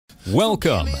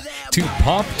Welcome to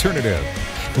Popternative,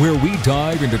 where we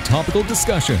dive into topical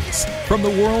discussions from the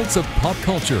worlds of pop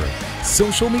culture,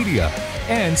 social media,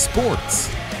 and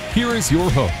sports. Here is your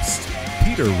host,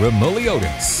 Peter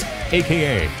Remiliotis,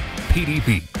 aka PD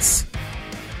Beats.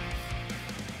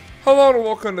 Hello and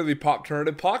welcome to the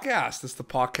Popternative podcast. This is the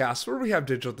podcast where we have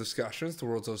digital discussions, the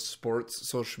worlds of sports,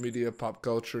 social media, pop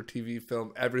culture, TV,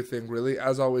 film, everything really.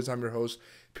 As always, I'm your host,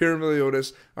 Peter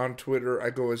Remiliotis. On Twitter,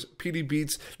 I go as PD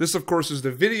Beats. This, of course, is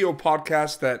the video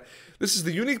podcast this is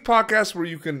the unique podcast where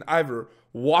you can either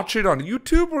watch it on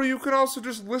YouTube or you can also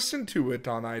just listen to it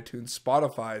on iTunes,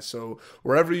 Spotify. So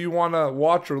wherever you want to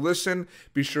watch or listen,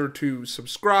 be sure to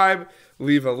subscribe,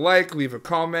 leave a like, leave a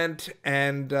comment,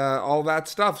 and all that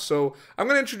stuff. So I'm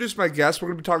going to introduce my guest. We're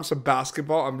going to be talking some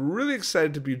basketball. I'm really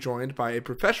excited to be joined by a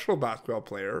professional basketball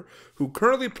player who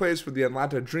currently plays for the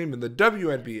Atlanta Dream in the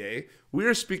WNBA. We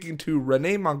are speaking to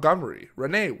Renee Montgomery.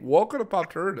 Renee, welcome to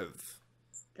Popternative.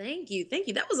 Thank you.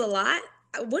 That was a lot.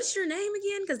 What's your name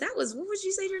again? Because what would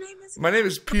you say your name is? My name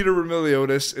is Peter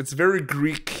Remiliotis. It's very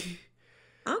Greek.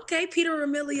 Okay, Peter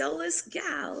Remiliotis.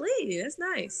 Golly, that's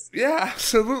nice. Yeah,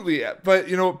 absolutely. But,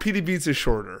 PD Beats is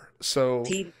shorter. So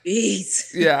PD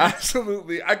Beats. Yeah,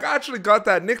 absolutely. I actually got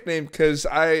that nickname because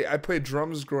I played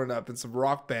drums growing up in some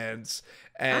rock bands.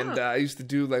 And I used to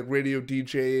do like radio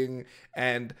DJing,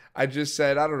 and I just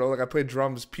said, I don't know, like I played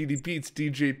drums, PD Beats,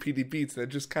 DJ PD Beats, and it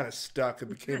just kind of stuck. It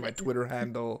became my Twitter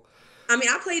handle. I mean,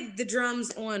 I played the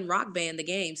drums on Rock Band, the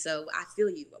game, so I feel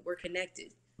you. We're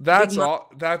connected. That's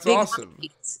awesome.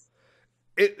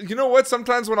 You know what?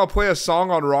 Sometimes when I'll play a song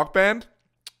on Rock Band,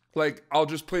 like I'll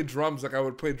just play drums, like I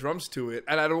would play drums to it,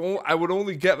 and I would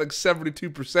only get like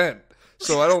 72%.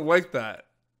 So I don't like that.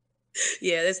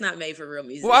 Yeah, that's not made for real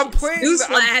musicians. Well, I'm playing. It's for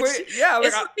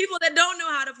people that don't know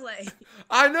how to play.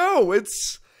 I know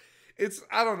it's.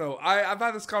 I don't know. I've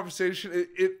had this conversation.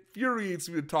 It infuriates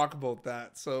me to talk about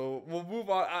that. So we'll move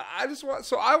on.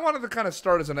 I wanted to kind of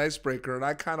start as an icebreaker, and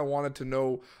I kind of wanted to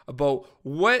know about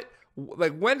when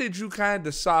did you kind of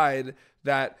decide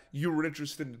that you were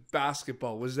interested in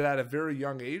basketball? Was it at a very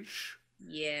young age?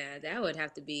 Yeah, that would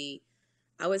have to be,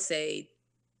 I would say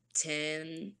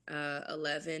 10,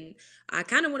 11. I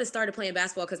kind of would have started playing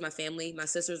basketball because my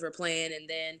sisters were playing, and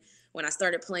then when I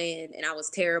started playing and I was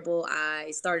terrible,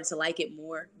 I started to like it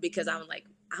more because I'm like,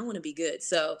 I want to be good.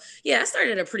 So yeah, I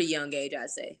started at a pretty young age, I'd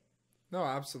say. No,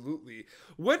 absolutely.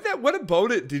 What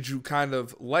about it did you kind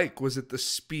of like? Was it the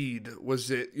speed?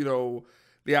 Was it,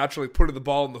 the actually putting the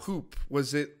ball in the hoop?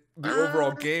 Was it the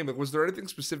overall game? Like, was there anything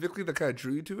specifically that kind of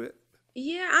drew you to it?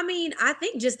 Yeah, I mean, I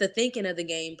think just the thinking of the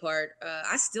game part,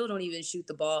 I still don't even shoot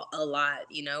the ball a lot,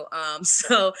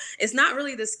 so it's not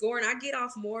really the scoring. I get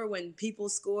off more when people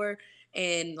score,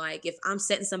 and like if I'm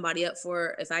setting somebody up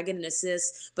if I get an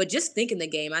assist, but just thinking the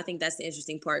game, I think that's the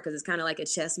interesting part because it's kind of like a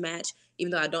chess match,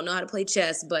 even though I don't know how to play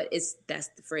chess, but that's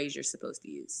the phrase you're supposed to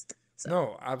use. So.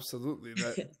 No, absolutely.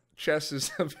 That chess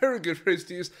is a very good phrase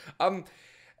to use.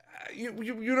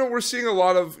 We're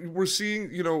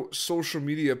seeing social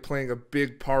media playing a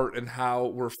big part in how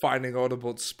we're finding out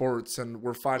about sports and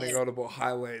we're finding out about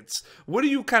highlights. What do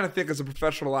you kind of think as a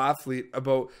professional athlete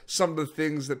about some of the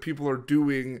things that people are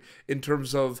doing in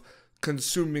terms of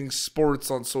consuming sports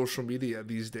on social media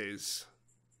these days?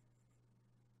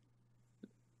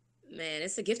 Man,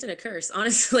 it's a gift and a curse,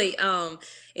 honestly.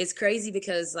 It's crazy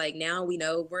because like now we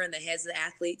know we're in the heads of the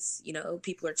athletes.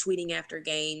 People are tweeting after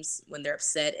games when they're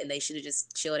upset and they should have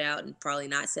just chilled out and probably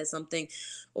not said something.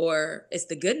 Or it's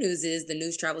the good news is the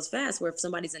news travels fast, where if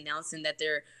somebody's announcing that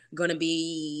they're going to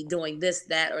be doing this,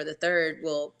 that, or the third,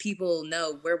 well, people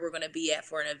know where we're going to be at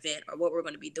for an event or what we're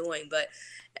going to be doing. But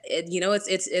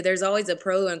there's always a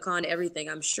pro and con to everything.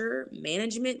 I'm sure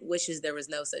management wishes there was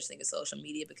no such thing as social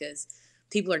media because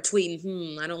people are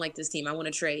tweeting, I don't like this team, I want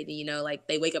to trade. Like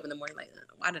they wake up in the morning like,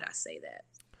 why did I say that?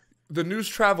 The news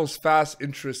travels fast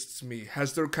interests me.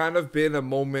 Has there kind of been a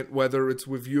moment, whether it's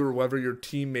with you or whether your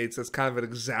teammates, that's kind of an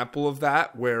example of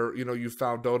that, where, you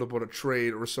found out about a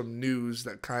trade or some news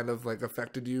that kind of like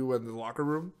affected you in the locker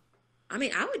room? I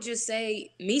mean, I would just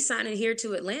say me signing here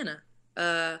to Atlanta.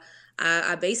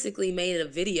 I basically made a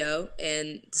video,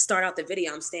 and to start out the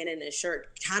video, I'm standing in a shirt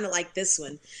kind of like this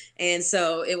one. And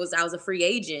so I was a free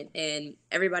agent, and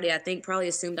everybody I think probably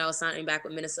assumed I was signing back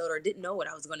with Minnesota or didn't know what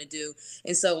I was going to do.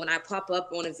 And so when I pop up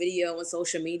on a video on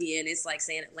social media and it's like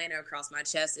saying Atlanta across my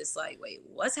chest, it's like, wait,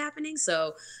 what's happening?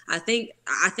 So I think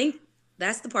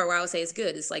that's the part where I would say it's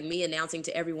good. It's like me announcing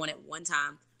to everyone at one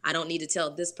time. I don't need to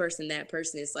tell this person, that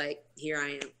person. It's like, here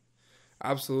I am.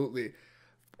 Absolutely.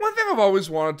 One thing I've always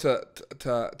wanted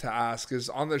to ask is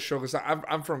on this show, because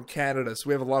I'm from Canada, so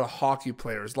we have a lot of hockey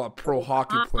players, a lot of pro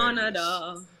hockey players.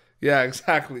 Canada. Yeah,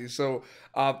 exactly. So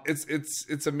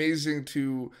it's amazing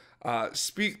to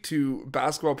speak to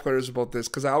basketball players about this,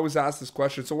 because I always ask this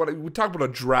question. So what we talk about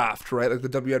a draft, right? Like the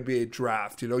WNBA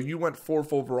draft. You know, you went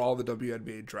fourth overall in the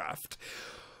WNBA draft.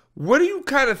 What do you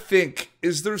kind of think?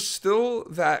 Is there still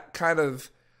that kind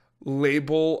of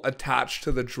label attached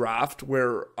to the draft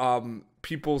where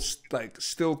people like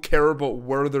still care about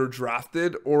where they're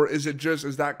drafted, or is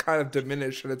that kind of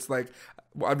diminished and it's like,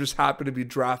 well, I'm just happy to be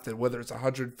drafted, whether it's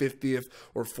 150th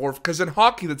or fourth? Because in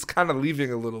hockey, that's kind of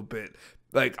leaving a little bit.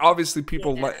 Like, obviously,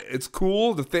 people it's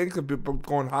cool to think of people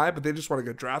going high, but they just want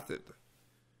to get drafted.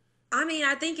 I mean,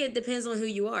 I think it depends on who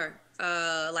you are.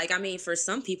 Like, I mean, for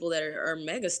some people that are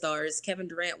mega stars, Kevin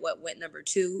Durant, went number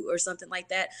 2 or something like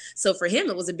that. So for him,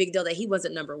 it was a big deal that he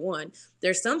wasn't number 1.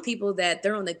 There's some people that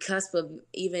they're on the cusp of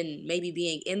even maybe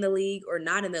being in the league or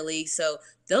not in the league. So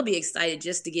they'll be excited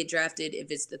just to get drafted if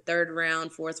it's the 3rd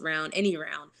round, 4th round, any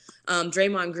round.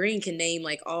 Draymond Green can name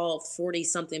like all 40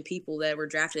 something people that were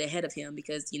drafted ahead of him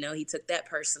because, you know, he took that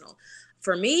personal.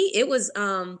 For me, it was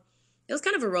kind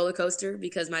of a roller coaster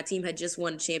because my team had just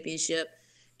won a championship.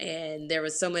 And there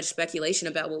was so much speculation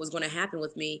about what was going to happen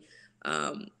with me.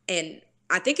 And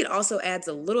I think it also adds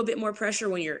a little bit more pressure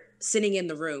when you're sitting in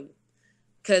the room.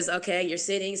 Because, okay, you're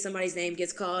sitting, somebody's name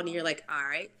gets called, and you're like, all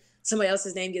right. Somebody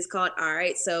else's name gets called, all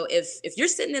right. So if you're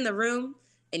sitting in the room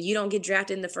and you don't get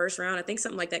drafted in the first round, I think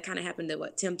something like that kind of happened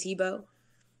to, Tim Tebow,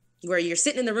 where you're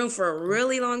sitting in the room for a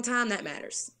really long time, that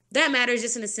matters. That matters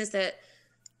just in the sense that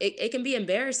it can be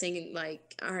embarrassing.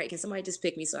 Like, all right, can somebody just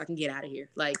pick me so I can get out of here?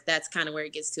 Like, that's kind of where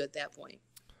it gets to at that point.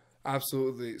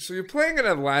 Absolutely. So you're playing in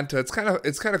Atlanta. It's kind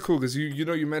of cool because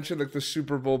you mentioned like the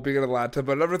Super Bowl being in Atlanta,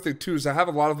 but another thing too is I have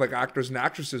a lot of like actors and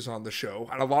actresses on the show,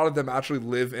 and a lot of them actually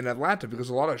live in Atlanta because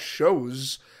a lot of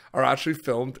shows are actually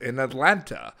filmed in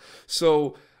Atlanta.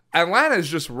 So Atlanta is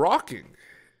just rocking.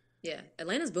 Yeah,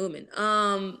 Atlanta's booming.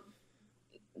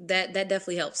 That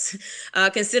definitely helps.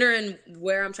 Considering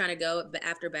where I'm trying to go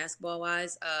after basketball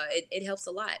wise, it helps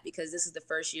a lot because this is the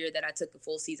first year that I took a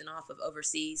full season off of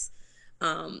overseas.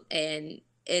 And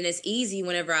it's easy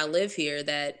whenever I live here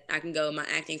that I can go. My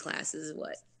acting class is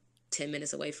 10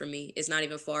 minutes away from me. It's not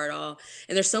even far at all.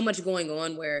 And there's so much going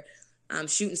on where I'm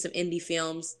shooting some indie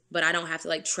films, but I don't have to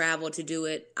like travel to do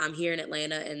it. I'm here in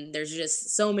Atlanta and there's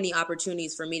just so many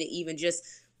opportunities for me to even just,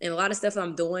 and a lot of stuff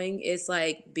I'm doing is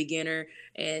like beginner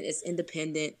and it's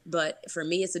independent. But for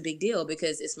me, it's a big deal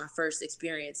because it's my first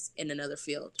experience in another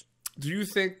field. Do you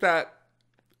think that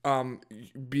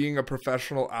being a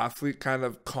professional athlete kind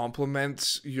of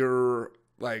complements your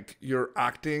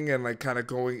acting and like kind of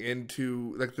going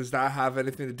into like, does that have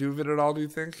anything to do with it at all, do you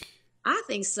think? I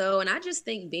think so. And I just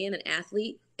think being an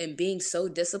athlete and being so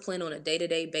disciplined on a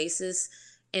day-to-day basis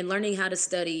and learning how to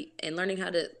study and learning how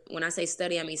to, when I say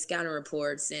study, I mean scouting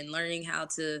reports and learning how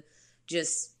to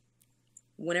just,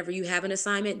 whenever you have an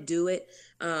assignment, do it.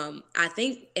 I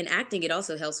think in acting, it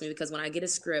also helps me because when I get a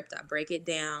script, I break it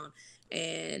down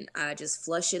and I just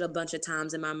flush it a bunch of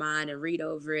times in my mind and read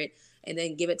over it and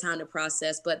then give it time to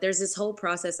process. But there's this whole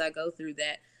process I go through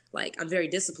that like I'm very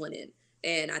disciplined in.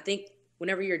 And I think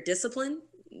whenever you're disciplined,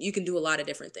 you can do a lot of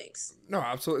different things. No,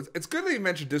 absolutely. It's good that you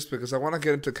mentioned discipline because I want to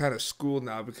get into kind of school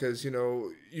now because, you know,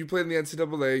 you played in the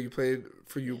NCAA, you played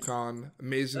for UConn,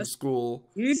 amazing school.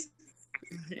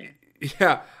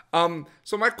 Yeah.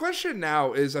 So my question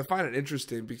now is, I find it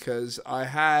interesting because I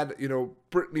had, you know,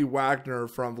 Brittany Wagner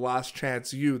from Last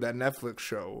Chance U, that Netflix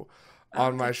show,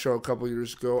 on my show a couple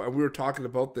years ago, and we were talking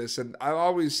about this, and I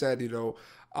always said, you know,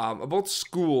 about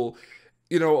school,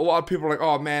 you know, a lot of people are like,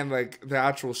 oh man, like the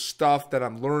actual stuff that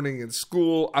I'm learning in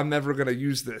school, I'm never going to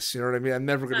use this. You know what I mean? I'm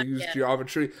never going to use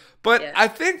geometry. But I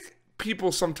think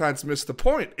people sometimes miss the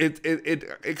point.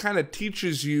 It kind of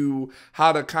teaches you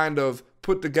how to kind of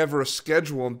put together a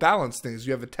schedule and balance things.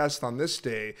 You have a test on this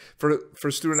day. For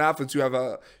student athletes, you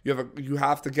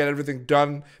have to get everything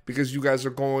done because you guys are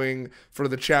going for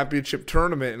the championship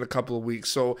tournament in a couple of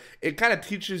weeks. So it kind of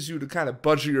teaches you to kind of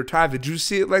budget your time. Did you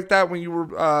see it like that when you were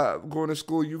going to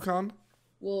school at UConn?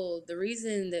 Well, the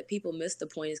reason that people missed the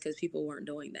point is because people weren't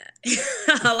doing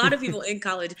that. A lot of people in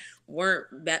college weren't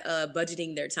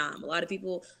budgeting their time. A lot of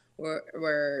people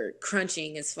were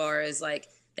crunching as far as like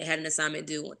they had an assignment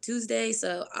due on Tuesday.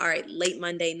 So, all right, late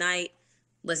Monday night,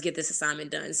 let's get this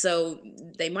assignment done. So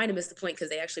they might have missed the point because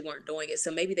they actually weren't doing it.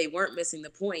 So maybe they weren't missing the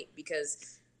point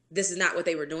because this is not what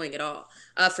they were doing at all.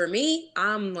 For me,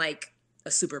 I'm like a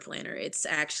super planner. It's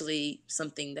actually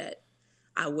something that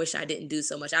I wish I didn't do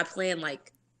so much. I plan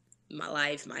like my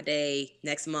life, my day,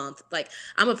 next month. Like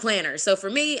I'm a planner. So for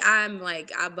me, I'm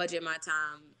like, I budget my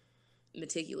time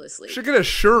meticulously. Should get a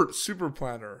shirt, super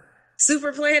planner.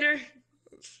 Super planner?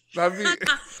 That'd be.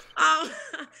 um,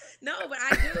 no, but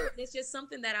I do. It's just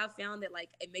something that I've found that like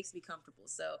it makes me comfortable.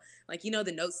 So like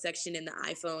the notes section in the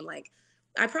iPhone, like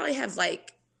I probably have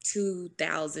like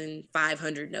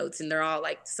 2,500 notes, and they're all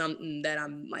like something that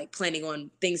I'm like planning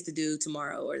on things to do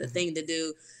tomorrow or the thing to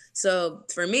do. So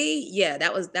for me, yeah,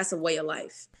 that's a way of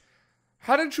life.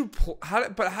 How did you? How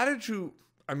did you?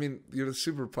 I mean, you're the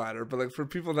super planner, but like for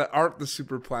people that aren't the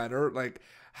super planner, like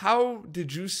how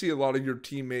did you see a lot of your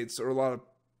teammates or a lot of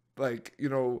like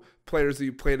players that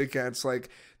you played against? Like,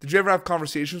 did you ever have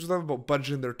conversations with them about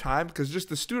budgeting their time? Because just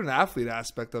the student athlete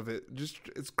aspect of it,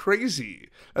 it's crazy.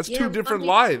 That's two different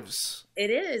lives. It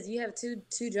is. You have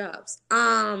two jobs.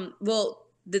 Well,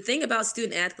 the thing about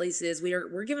student athletes is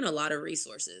we're given a lot of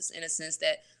resources in a sense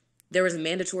that there was a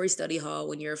mandatory study hall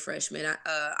when you're a freshman.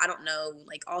 I don't know,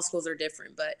 like all schools are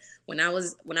different, but when I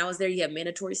was there, you have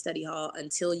mandatory study hall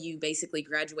until you basically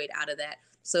graduate out of that.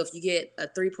 So if you get a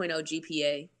 3.0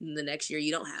 GPA the next year,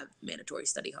 you don't have mandatory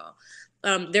study hall.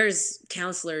 There's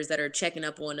counselors that are checking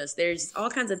up on us. There's all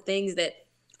kinds of things that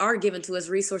are given to us,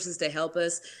 resources to help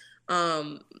us.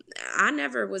 I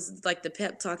never was like the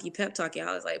pep talky.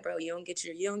 I was like, bro, you don't get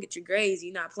your grades,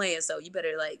 you're not playing, so you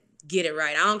better like get it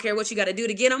right. I don't care what you got to do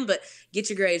to get them, but get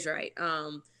your grades right.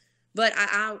 But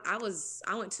I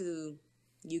went to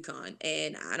UConn,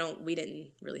 and we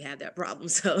didn't really have that problem.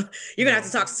 So you're gonna have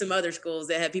to talk to some other schools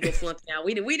that had people flunking out.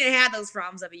 We didn't have those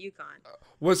problems up at UConn.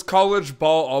 Was college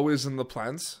ball always in the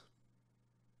plans?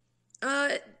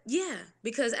 Yeah,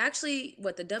 because actually,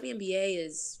 the WNBA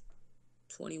is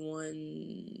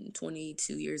 21,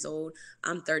 22 years old.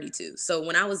 I'm 32. So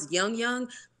when I was young,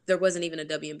 there wasn't even a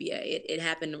WNBA. It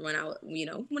happened when I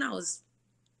was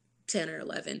 10 or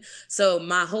 11. So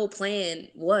my whole plan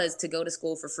was to go to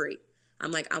school for free.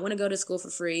 I'm like, I want to go to school for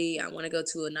free. I want to go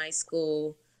to a nice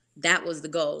school. That was the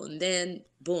goal. And then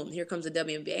boom, here comes the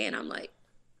WNBA. And I'm like,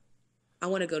 I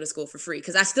want to go to school for free.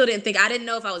 Cause I didn't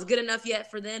know if I was good enough yet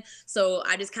for then. So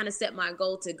I just kind of set my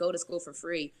goal to go to school for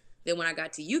free. Then when I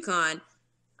got to UConn,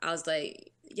 I was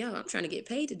like, yo, I'm trying to get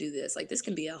paid to do this. Like, this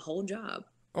can be a whole job.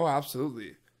 Oh,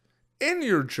 absolutely. In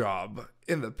your job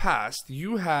in the past,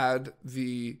 you had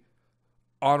the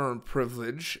honor and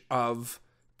privilege of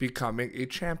becoming a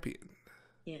champion.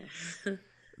 Yeah.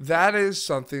 That is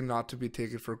something not to be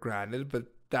taken for granted, but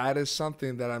that is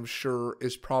something that I'm sure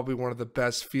is probably one of the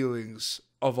best feelings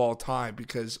of all time,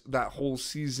 because that whole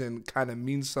season kind of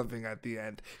means something at the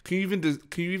end. Can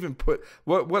you even put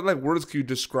what like words can you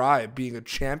describe being a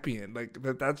champion? Like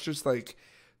that's just like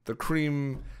the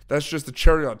cream. That's just the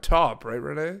cherry on top, right,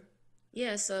 Renee?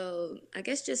 Yeah. So I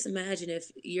guess just imagine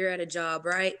if you're at a job,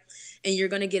 right, and you're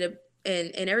gonna get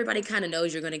and everybody kind of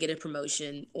knows you're gonna get a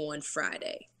promotion on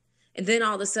Friday. And then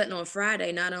all of a sudden on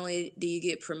Friday, not only do you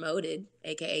get promoted,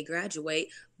 aka graduate,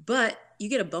 but you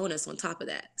get a bonus on top of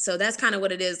that. So that's kind of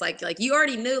what it is. Like you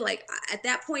already knew, like at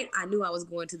that point, I knew I was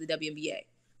going to the WNBA.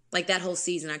 Like that whole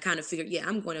season, I kind of figured, yeah,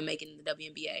 I'm going to make it in the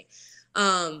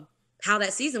WNBA. How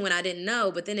that season went, I didn't know,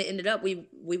 but then it ended up we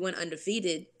went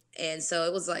undefeated, and so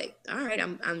it was like, all right,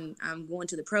 I'm going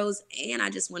to the pros, and I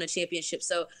just won a championship.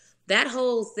 So that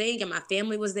whole thing, and my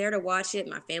family was there to watch it.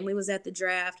 My family was at the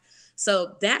draft.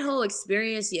 So that whole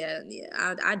experience,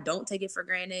 I don't take it for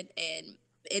granted. And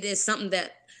it is something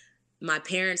that my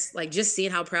parents, like just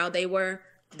seeing how proud they were,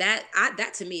 that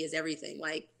to me is everything.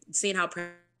 Like seeing how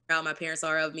proud my parents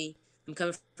are of me. I'm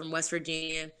coming from West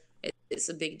Virginia. It's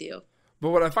a big deal. But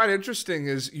what I find interesting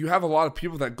is you have a lot of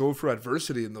people that go through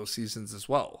adversity in those seasons as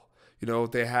well.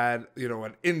 They had,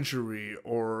 an injury,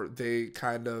 or they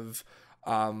kind of,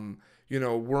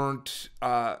 weren't,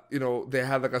 they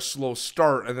had like a slow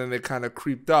start and then they kind of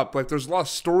creeped up. Like there's a lot of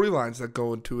storylines that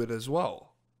go into it as well.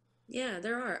 Yeah,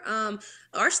 there are.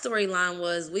 Our storyline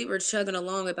was we were chugging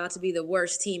along, about to be the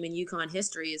worst team in UConn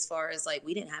history as far as like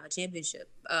we didn't have a championship.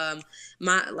 I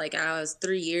was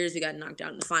 3 years, we got knocked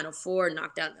out in the Final Four,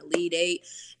 knocked out in the Elite Eight,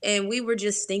 and we were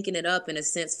just stinking it up in a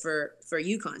sense for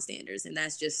UConn standards, and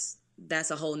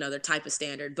that's a whole nother type of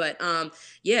standard. But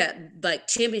like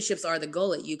championships are the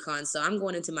goal at UConn. So I'm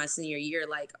going into my senior year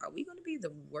like, are we going to be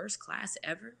the worst class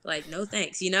ever? Like, no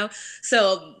thanks,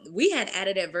 So we had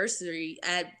added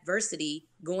adversity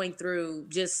going through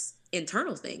just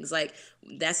internal things. Like,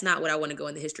 that's not what I want to go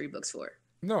in the history books for.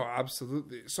 No,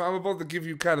 absolutely. So I'm about to give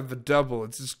you kind of the double.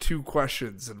 It's just two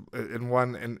questions in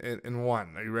one.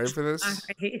 Are you ready for this?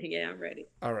 Yeah, I'm ready.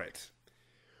 All right.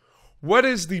 What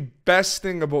is the best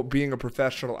thing about being a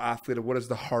professional athlete, and what is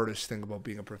the hardest thing about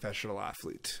being a professional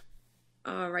athlete?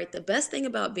 All right. The best thing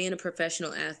about being a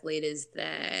professional athlete is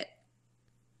that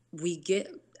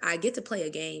I get to play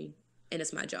a game, and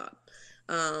it's my job.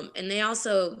 And they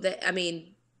also,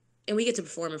 and we get to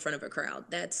perform in front of a crowd.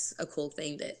 That's a cool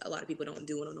thing that a lot of people don't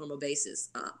do on a normal basis.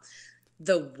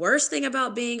 The worst thing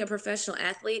about being a professional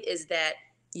athlete is that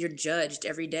you're judged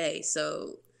every day.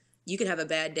 So you can have a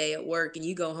bad day at work and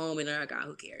you go home and they're like, oh,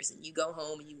 who cares? And you go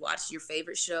home and you watch your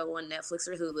favorite show on Netflix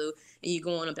or Hulu and you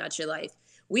go on about your life.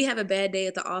 We have a bad day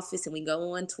at the office and we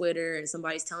go on Twitter and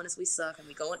somebody's telling us we suck, and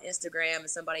we go on Instagram and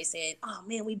somebody's saying, oh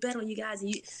man, we bet on you guys.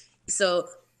 So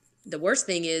the worst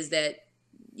thing is that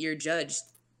you're judged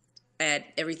at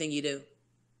everything you do.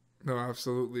 No,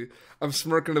 absolutely. I'm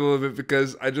smirking a little bit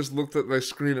because I just looked at my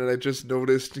screen and I just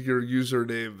noticed your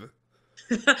username.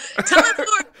 Tell it for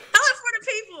the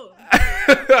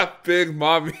people. Big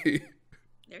Mommy.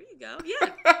 There you go.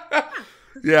 Yeah.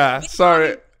 Yeah, Big sorry.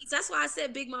 Mommy Beats. That's why I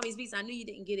said Big Mommy's Beats. I knew you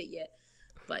didn't get it yet.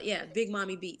 But yeah, Big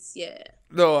Mommy Beats. Yeah.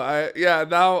 No,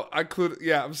 now I could,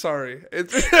 I'm sorry.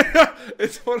 It's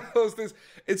it's one of those things.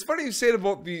 It's funny you say it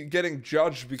about the getting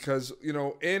judged because,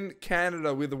 in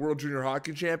Canada, we have the World Junior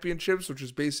Hockey Championships, which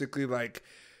is basically like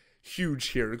huge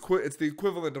here. It's the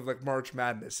equivalent of like March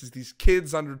Madness. It's these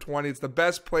kids under 20. It's the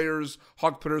best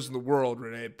hockey players in the world,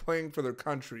 Renee, playing for their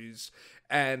countries.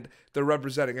 And they're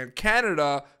representing. And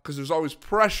Canada, because there's always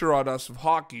pressure on us of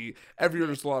hockey, every year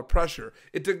there's a lot of pressure.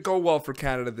 It didn't go well for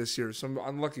Canada this year. Some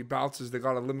unlucky bounces, they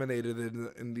got eliminated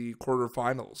in the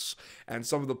quarterfinals. And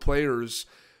some of the players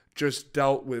just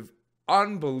dealt with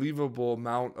unbelievable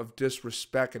amount of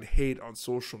disrespect and hate on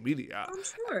social media. I'm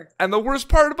sure. And the worst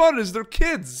part about it is they're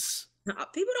kids.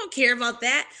 People don't care about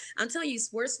that. I'm telling you,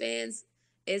 sports fans,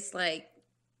 it's like,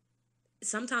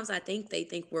 sometimes I think they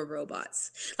think we're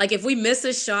robots. Like if we miss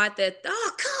a shot that,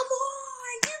 oh, come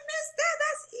on, you missed that.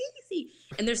 That's easy.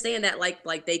 And they're saying that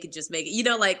like they could just make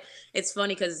it. Like it's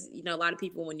funny because, a lot of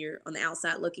people when you're on the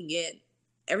outside looking in,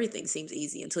 everything seems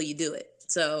easy until you do it.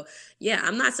 So, yeah,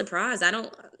 I'm not surprised.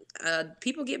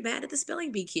 People get mad at the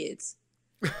spelling bee kids.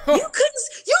 You couldn't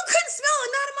smell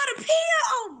an onomatopoeia.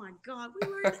 Oh my God, we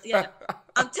learned. Yeah,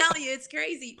 I'm telling you, it's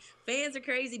crazy. Fans are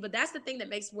crazy, but that's the thing that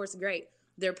makes sports great.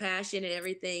 Their passion and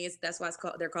everything. That's why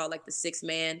they're called like the sixth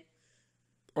man.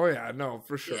 Oh yeah, no,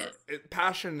 for sure. Yeah.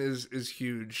 Passion is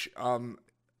huge.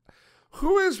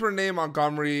 Who is Renee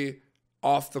Montgomery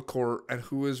off the court, and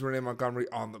who is Renee Montgomery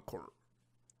on the court?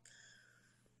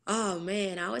 Oh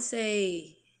man, I would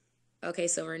say, okay,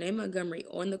 so Renee Montgomery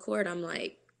on the court, I'm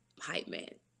like hype man.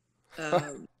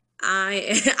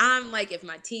 I'm like, if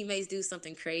my teammates do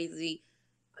something crazy,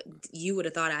 you would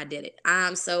have thought I did it.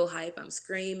 I'm so hype. I'm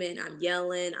screaming. I'm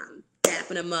yelling. I'm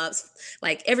dapping them up.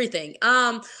 Like everything.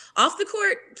 Off the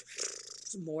court,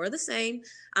 more of the same.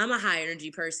 I'm a high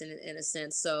energy person in a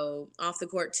sense. So off the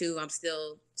court too, I'm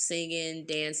still singing,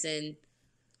 dancing.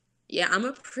 Yeah, I'm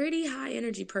a pretty high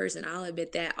energy person. I'll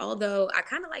admit that. Although I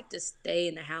kind of like to stay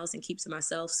in the house and keep to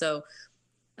myself. So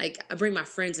like I bring my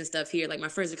friends and stuff here. Like my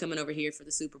friends are coming over here for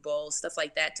the Super Bowl, stuff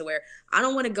like that, to where I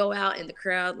don't want to go out in the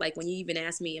crowd. Like when you even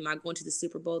ask me, am I going to the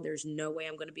Super Bowl? There's no way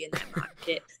I'm going to be in that mosh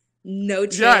pit. No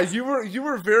chance. Yeah, you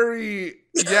were very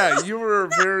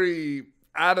very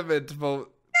adamant about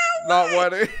not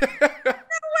wanting. No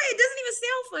way. It doesn't even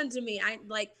sound fun to me.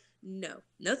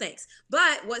 No thanks.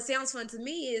 But what sounds fun to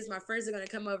me is my friends are going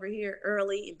to come over here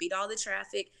early and beat all the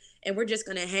traffic. And we're just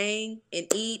going to hang and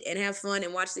eat and have fun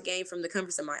and watch the game from the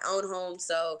comforts of my own home.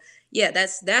 So, yeah,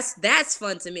 that's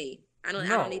fun to me. I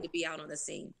don't need to be out on the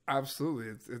scene.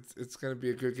 Absolutely. It's going to be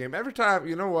a good game. Every time,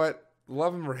 you know what?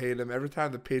 Love them or hate them. Every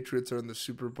time the Patriots are in the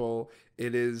Super Bowl,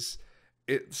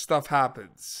 stuff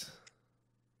happens.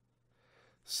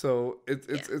 So,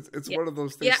 it's one of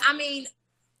those things. Yeah, I mean,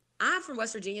 I'm from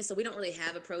West Virginia, so we don't really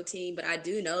have a pro team, but I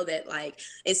do know that like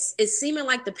it's seeming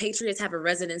like the Patriots have a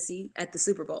residency at the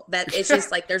Super Bowl. That it's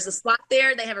just like there's a spot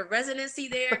there, they have a residency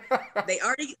there.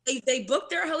 They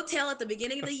booked their hotel at the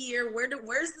beginning of the year.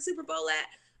 Where's the Super Bowl at?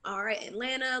 All right,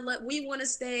 Atlanta, we want to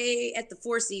stay at the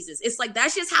Four Seasons. It's like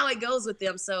that's just how it goes with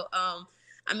them. So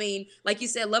I mean, like you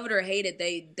said, love it or hate it,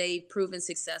 they've proven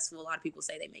successful. A lot of people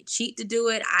say they may cheat to do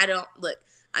it.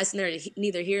 It's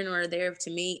neither here nor there to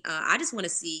me. I just want to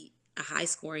see a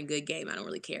high-scoring, good game. I don't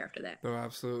really care after that. No,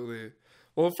 absolutely.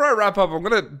 Well, before I wrap up, I'm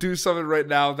gonna do something right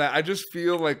now that I just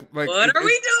feel like. What are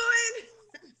we doing?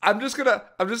 I'm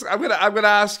gonna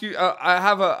ask you. I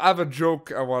have a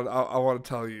joke I want to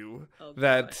tell you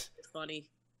that. It's funny.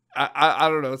 I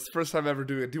don't know. It's the first time I ever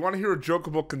doing it. Do you want to hear a joke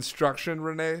about construction,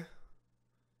 Renee?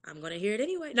 I'm gonna hear it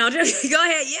anyway. No, just go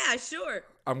ahead. Yeah, sure.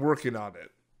 I'm working on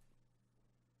it.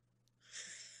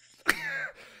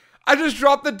 I just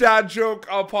dropped the dad joke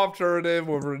on Popternative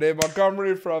with Renee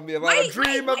Montgomery from the Atlanta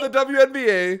Dream of the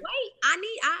WNBA.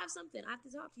 I have something. I have to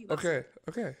talk to you about.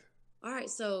 Okay. All right,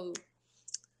 so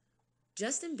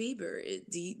Justin Bieber,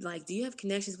 do you have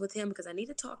connections with him? Because I need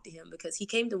to talk to him because he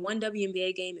came to one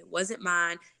WNBA game. It wasn't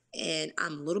mine, and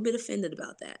I'm a little bit offended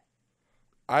about that.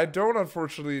 I don't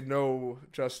unfortunately know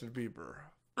Justin Bieber.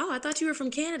 Oh, I thought you were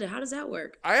from Canada. How does that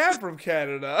work? I am from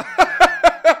Canada.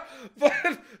 But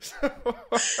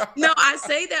No, I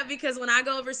say that because when I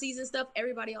go overseas and stuff,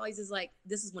 everybody always is like,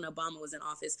 this is when Obama was in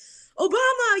office.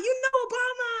 Obama, you know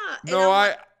Obama. And no, I'm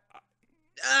like,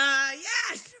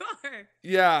 yeah, sure.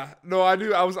 Yeah, no, I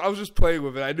knew. I was just playing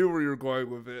with it. I knew where you were going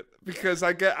with it because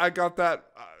I got that.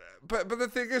 But the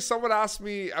thing is, someone asked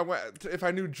me if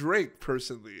I knew Drake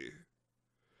personally.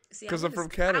 Because I'm from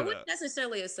Canada. I wouldn't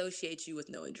necessarily associate you with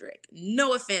knowing Drake.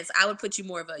 No offense. I would put you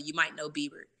more of a, you might know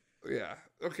Bieber. Yeah.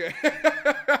 Okay.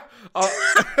 I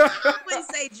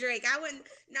wouldn't say Drake. I wouldn't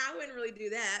really do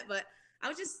that. But I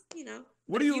would just,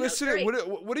 What are you listening?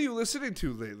 What are you listening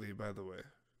to lately? By the way.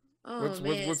 Oh,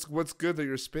 what's good that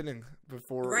you're spinning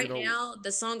before? Right now,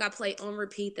 the song I play on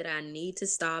repeat that I need to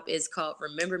stop is called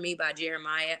 "Remember Me" by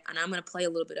Jeremiah, and I'm gonna play a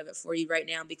little bit of it for you right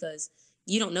now because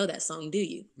you don't know that song, do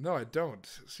you? No, I don't.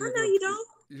 So I know you don't.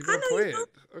 You're gonna play it.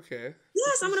 Okay.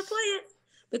 Yes, I'm gonna play it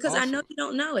because awesome. I know you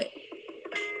don't know it.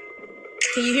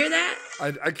 Can you hear that?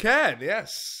 I can.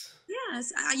 Yes.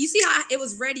 Yes. You see how it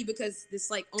was ready because it's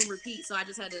like on repeat, so I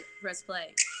just had to press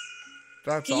play.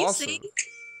 That's Can awesome. You sing?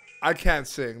 I can't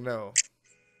sing, no.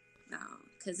 No,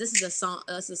 because this is a song.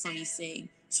 That's the song you sing.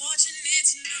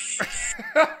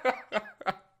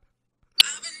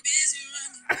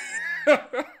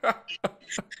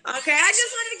 Okay, I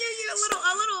just wanted to give you a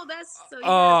little. That's so.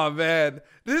 Oh man,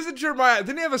 this isn't Jeremiah.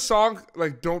 Didn't he have a song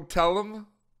like "Don't Tell Him"?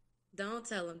 Don't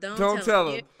tell him. Don't tell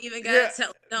him. You even gotta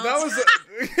tell. Don't that was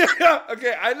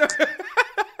okay. I know.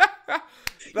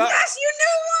 Yes, you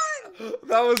knew one.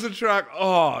 That was a track.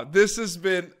 Oh, this has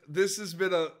been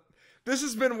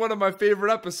one of my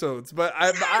favorite episodes. But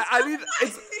I need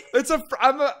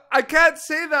I can't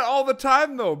say that all the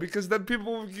time though because then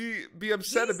people will be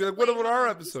upset and be like, "What about our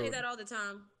episode?" You say that all the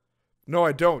time. No,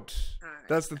 I don't. Right.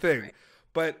 That's the thing. Right.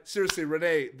 But seriously,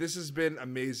 Renee, this has been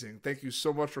amazing. Thank you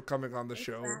so much for coming on the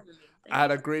show. I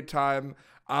had a great time.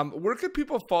 Where can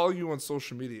people follow you on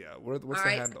social media? What's the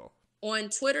handle? On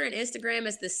Twitter and Instagram,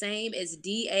 it's the same as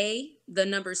DA, the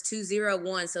number's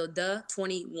 201. So the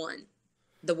 21.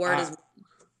 The word is.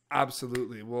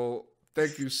 Absolutely. Well,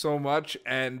 thank you so much.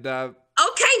 And okay,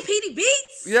 PD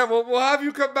Beats. Yeah, well, we'll have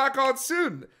you come back on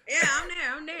soon. Yeah,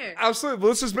 I'm there. Absolutely.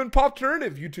 Well, this has been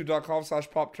Popternative,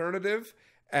 youtube.com/Popternative,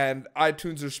 and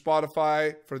iTunes or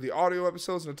Spotify for the audio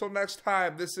episodes. And until next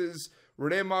time, this is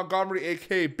Renee Montgomery,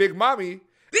 a.k.a. Big Mommy.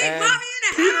 Big Mommy in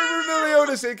the Peter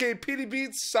Vermiliotis, a.k.a. PD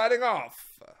Beats, signing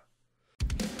off.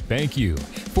 Thank you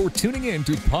for tuning in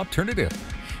to Popternative.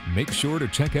 Make sure to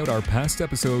check out our past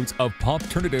episodes of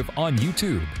Popternative on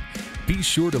YouTube. Be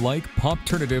sure to like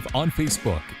Popternative on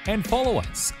Facebook and follow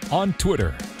us on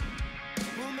Twitter.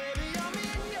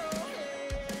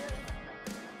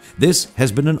 This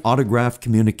has been an Autograph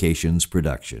Communications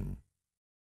production.